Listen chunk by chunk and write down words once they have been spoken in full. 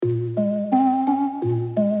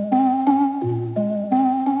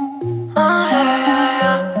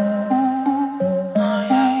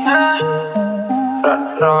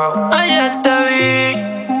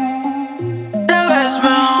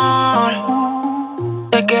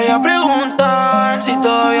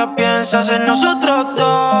pensás en nosotros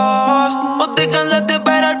dos. Vos te cansaste de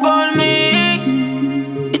esperar por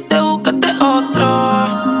mí y te buscaste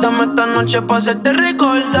otro. Dame esta noche pa' hacerte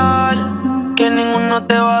recordar que ninguno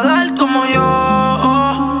te va a dar como yo.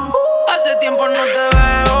 Hace tiempo no te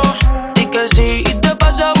veo y que sí, y te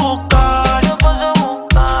vas a buscar.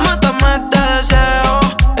 Mátame este deseo,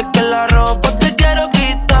 es que la ropa te quiero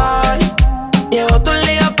quitar. Llevo todo el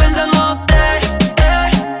día pensándote,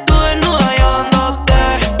 tú desnuda yo dándote.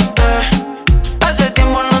 Hace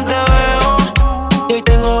tiempo no te veo y hoy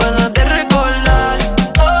tengo ganas de recordar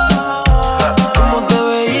cómo te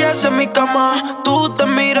veías en mi cama. Tú te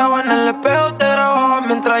mirabas en el espejo, te grababas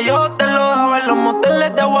mientras yo te lo daba en los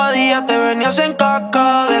moteles de Aguadilla. Te venías en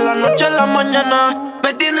caca de la noche a la mañana.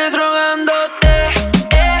 Me tienes rogándote,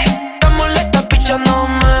 estás molesta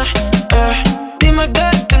pichándome. Dime qué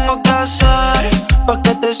tengo que hacer pa'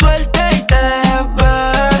 que te suelte y te dejes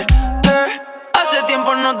ver. Hace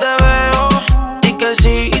tiempo no te veo y que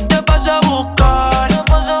sí, y te vas a buscar.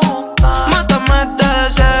 Mátame este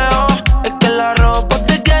deseo, es que la ropa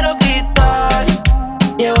te quiero quitar.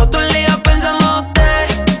 Llevo todo el día pensándote,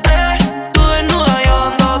 tú desnuda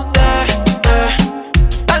yo dándote.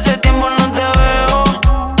 Hace tiempo no te veo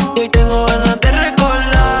y hoy tengo ganas de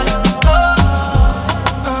recordar.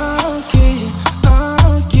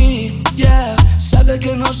 Aquí, yeah. Sabes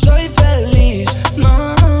que no soy feliz,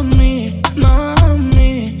 mami,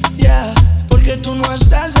 yeah. Porque tú no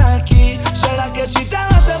estás aquí. ¿Será que si te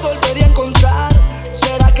vas te volvería a encontrar?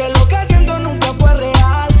 ¿Será que lo que siento nunca fue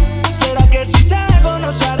real? ¿Será que si te dejo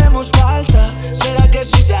nos haremos falta? ¿Será que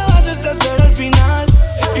si te vas este será el final?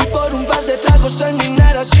 Y por un par de tragos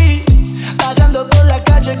terminar así, vagando por la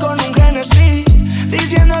calle con un Genesis,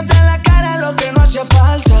 diciéndote en la cara lo que no hacía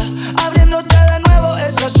falta, abriéndote de nuevo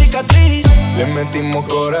esa cicatriz. Le metimos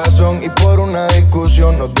corazón y por una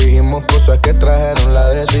discusión nos dijimos cosas que trajeron la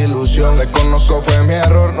desilusión. Reconozco fue mi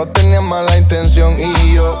error, no tenía mala intención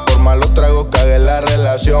y yo por malos tragos cagué la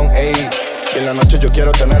relación. Ey, y en la noche yo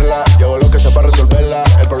quiero tenerla, llevo lo que sea para resolverla.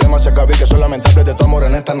 El problema se acaba y que solamente hables de tu amor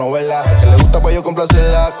en esta novela. Que le gusta pa' yo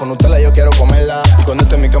complacerla, con usted yo quiero comerla. Y cuando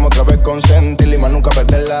esté en mi cama otra vez consentirla y más nunca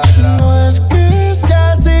perderla. No es que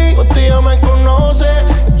sea así, usted ya me conoce.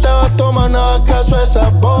 Estaba tomando acaso a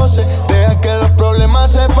esas voces. Deja que los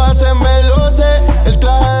problemas se pasen, me lo sé. El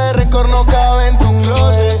traje de rencor no cabe en tu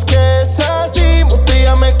closet. No es que es así, usted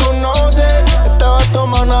ya me conoce. Estaba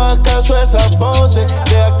tomando acaso a esas voces.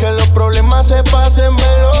 Deja que los problemas se pasen,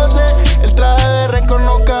 me lo sé. El traje de rencor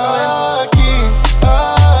no cabe aquí,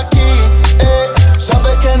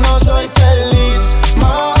 sabes que no soy feliz,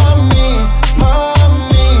 mami,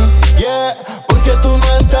 yeah. Porque tú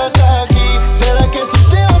no estás aquí. ¿Será que si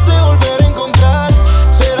te vas te volveré a encontrar?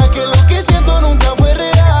 ¿Será que lo que siento nunca fue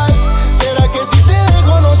real? ¿Será que si te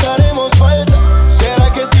dejo nos haremos falta?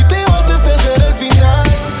 ¿Será que si te vas este será el final?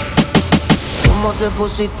 ¿Cómo te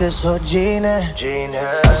pusiste esos jeans?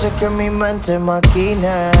 Hace que mi mente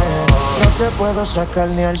maquine. No te puedo sacar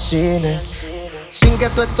ni al cine sin que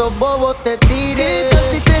tú estos bobos te tiren. ¿Qué tal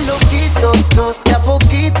si te lo quito? De a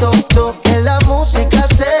poquito, que la música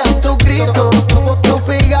sea tu grito. Tú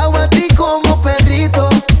pegado a ti como perrito,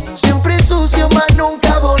 siempre sucio, más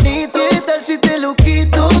nunca bonito. ¿Qué tal si te lo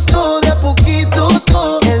quito? De a poquito,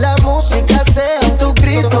 que la música sea tu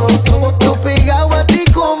grito. Tú pegado a ti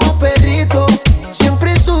como perrito,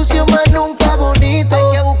 siempre sucio, más nunca bonito.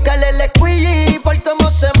 Hay que buscarle el squeegee por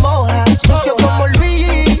cómo se moja. Sucio como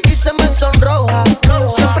Luigi y se me sonroja.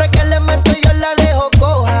 Siempre que le meto yo la dejo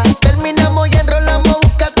coja. Terminamos y enrolamos,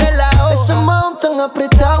 búscate la hoja. Ese mount tan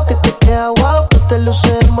apretado que te queda guau. Tú te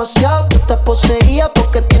luces demasiado, tú estás poseída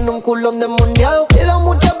porque tiene un culón endemoniado. Te he dado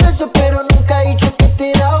muchas veces pero nunca he dicho que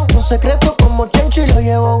te he dado un secreto como Chencho y lo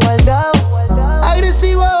llevo guardado.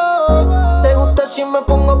 Agresivo, te gusta si me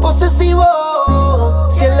pongo posesivo.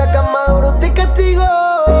 Si en la cama duro te castigo,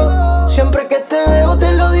 siempre que te veo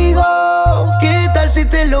te lo digo. ¿Qué tal si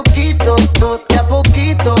te lo quito? De a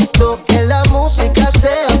poquito, que la música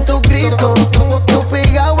sea tu grito. Tú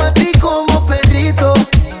pegado a ti como perrito,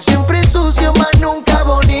 siempre sucio, más nunca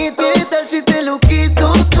bonito. ¿Qué tal si te lo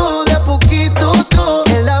quito? De a poquito,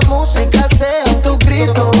 que la música sea tu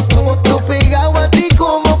grito. Tú pegado a ti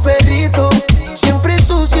como perrito, siempre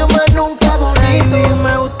sucio, más nunca bonito. A mí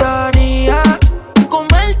me gustaría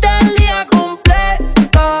comerte el día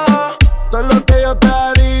completo. Todo lo que yo te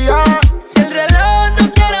haría. Si el reloj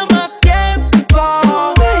no quiere más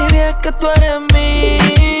tiempo, baby, es que tú eres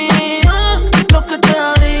mía, lo que te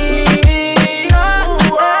haría.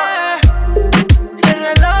 Si el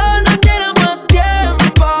reloj no quiere más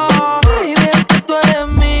tiempo, baby, es que tú eres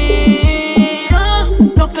mía,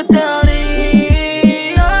 lo que te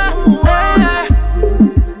haría.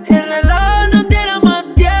 Si el reloj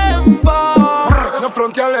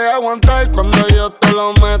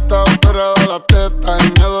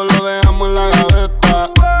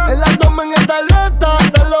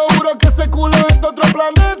Te lo juro que ese culo es de otro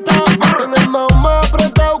planeta. Tienes más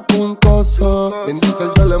apretado que un coso. Vin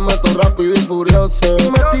Diesel yo le meto rápido y furioso.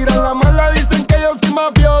 Me tiran la mala, dicen que yo soy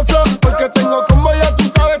mafioso. Porque tengo como ya tú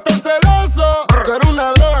sabes estar celoso. Tú eres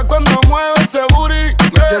una droga cuando mueve ese booty.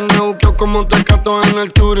 Me tiene buqueo como Tecato en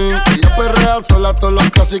el Turing. Ella perrea sola todos los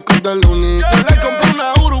clásicos del uni. Yo le compré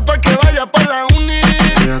una Uru pa' que vaya pa' la uni.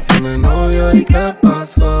 Ella tiene novio y ¿qué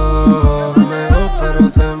pasó? Negó pero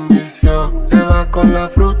se envició. Lleva con la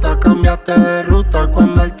fruta, cambiaste de ruta.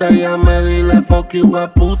 Cuando él te llame dile fuck you,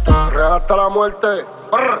 hueputa. Real hasta la muerte.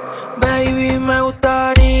 Baby, me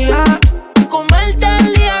gustaría comerte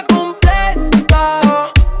el día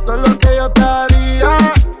completo. Todo lo que yo te haría.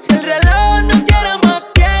 Si el reloj no tiene más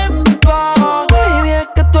tiempo. Baby, es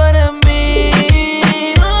que tú eres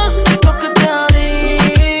mía. Lo que te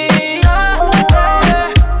haría.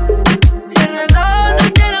 Si el reloj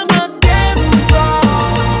no tiene más tiempo.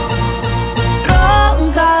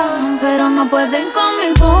 Roncan, pero no pueden con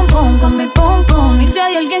mi pum pum, con mi pum pum. Y si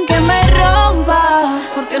hay alguien que me rompa,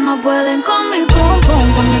 porque no pueden con mi pum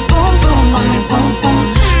pum, con mi pum pum, con mi pum pum.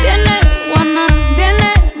 Viene Juana,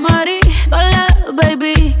 viene Mari, todas las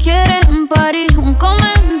baby quieren party. Un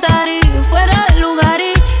comentario fuera del lugar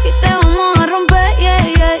y te vamos a romper, yeah,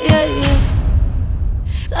 yeah, yeah,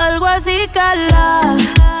 yeah. Salgo así, cala,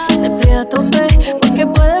 le pido a tope, porque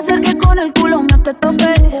puede ser que con el culo me te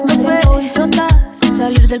tope. Me siento bichota sin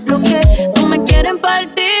salir del bloque. No me quieren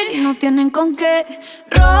partir y no tienen con qué.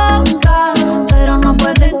 Ronca, pero no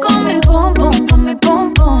pueden con mi pum pum, con mi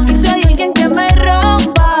pum pum. Y si hay alguien que me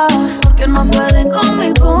rompa, porque no pueden con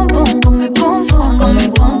mi pum pum, con mi pum pum, con mi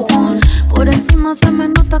pum pum. Por encima se me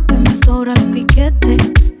nota que me sobra el piquete,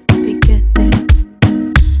 piquete.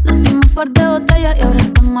 Nos dimos un par de botellas y ahora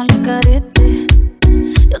estamos al carete.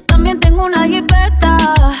 Yo también tengo una jipeta,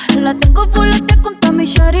 la tengo full con Tommy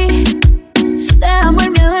Shari. Dejamos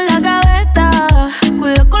el miedo en la gaveta,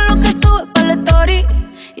 cuida con lo que sube pa' la story.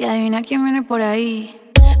 Y adivina quién viene por ahí.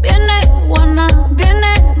 Viene Juana,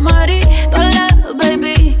 viene Mari, todas las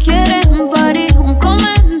baby quieren party. Un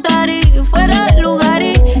comentario fuera del lugar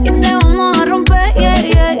y te vamos a romper, yeah,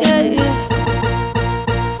 yeah, yeah, yeah.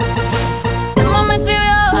 Mi mamá me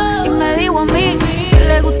escribió y me dijo a mí que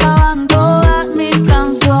le gustaban todas mis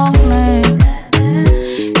canciones.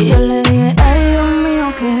 Y yo le dije, ay Dios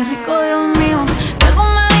mío, qué rico, Dios mío. Luego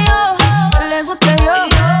me dijo que le guste yo,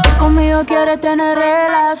 que conmigo quiere tener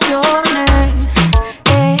relaciones.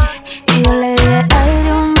 Y yo le dije, ay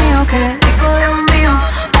Dios mío, qué rico, Dios mío.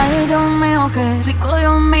 Ay Dios mío, qué rico,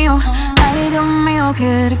 Dios mío. Ay Dios mío,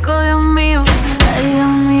 qué rico, Dios mío. Ay Dios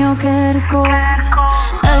mío, qué rico.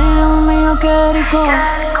 Ay Dios mío, qué rico.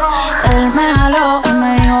 Él me jaló y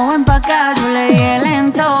me dijo ven pa' acá. Yo le dije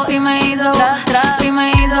lento y me hizo tra, y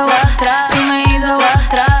me hizo tra, y me hizo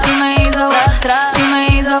tra, y me hizo tra, y me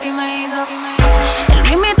hizo, y me hizo. Él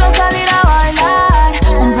me invitó a salir a bailar,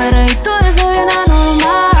 un perreíto de ese bien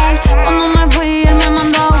anormal. Cuando me fui él me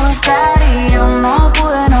mandó a buscar y yo no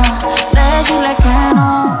pude no decirle que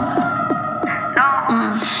no.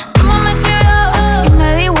 Tu mamá me escribió y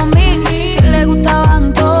me dijo a mí que le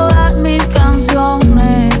gustaban todas mis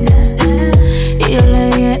canciones. Y yo le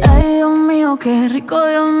dije, ay Dios mío, qué rico,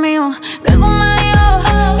 Dios mío. Luego me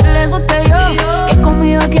dijo que le guste yo, que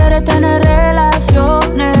conmigo quiere tener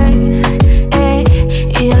relaciones.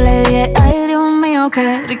 Y yo le dije, ay Dios mío,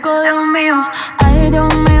 qué rico, Dios mío. Ay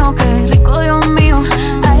Dios mío, qué rico, Dios mío.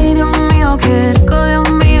 Ay Dios mío, qué rico,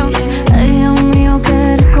 Dios mío. Ay Dios mío,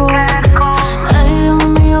 qué rico. Ay Dios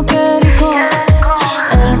mío, qué rico.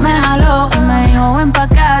 Él me jaló y me dijo ven pa'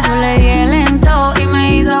 acá. Yo le dije lento y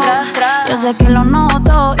me hizo yo sé que lo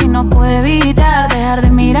noto y no puedo evitar dejar de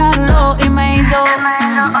mirarlo y me hizo.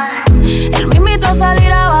 Él me invitó a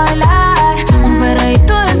salir a bailar, un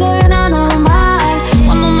perreíto de ese bien anormal.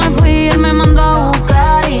 Cuando me fui él me mandó a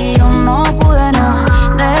buscar y yo no pude no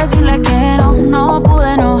decirle que no, no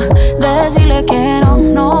pude no decirle que no,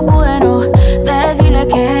 no pude no decirle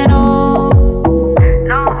que no.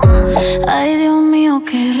 Ay Dios mío,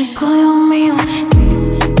 qué rico, Dios mío.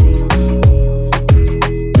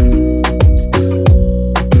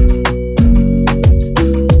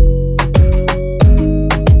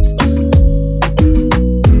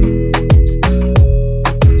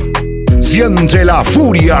 Siente la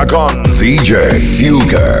furia con DJ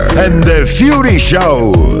Fugger en The Fury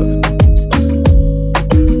Show.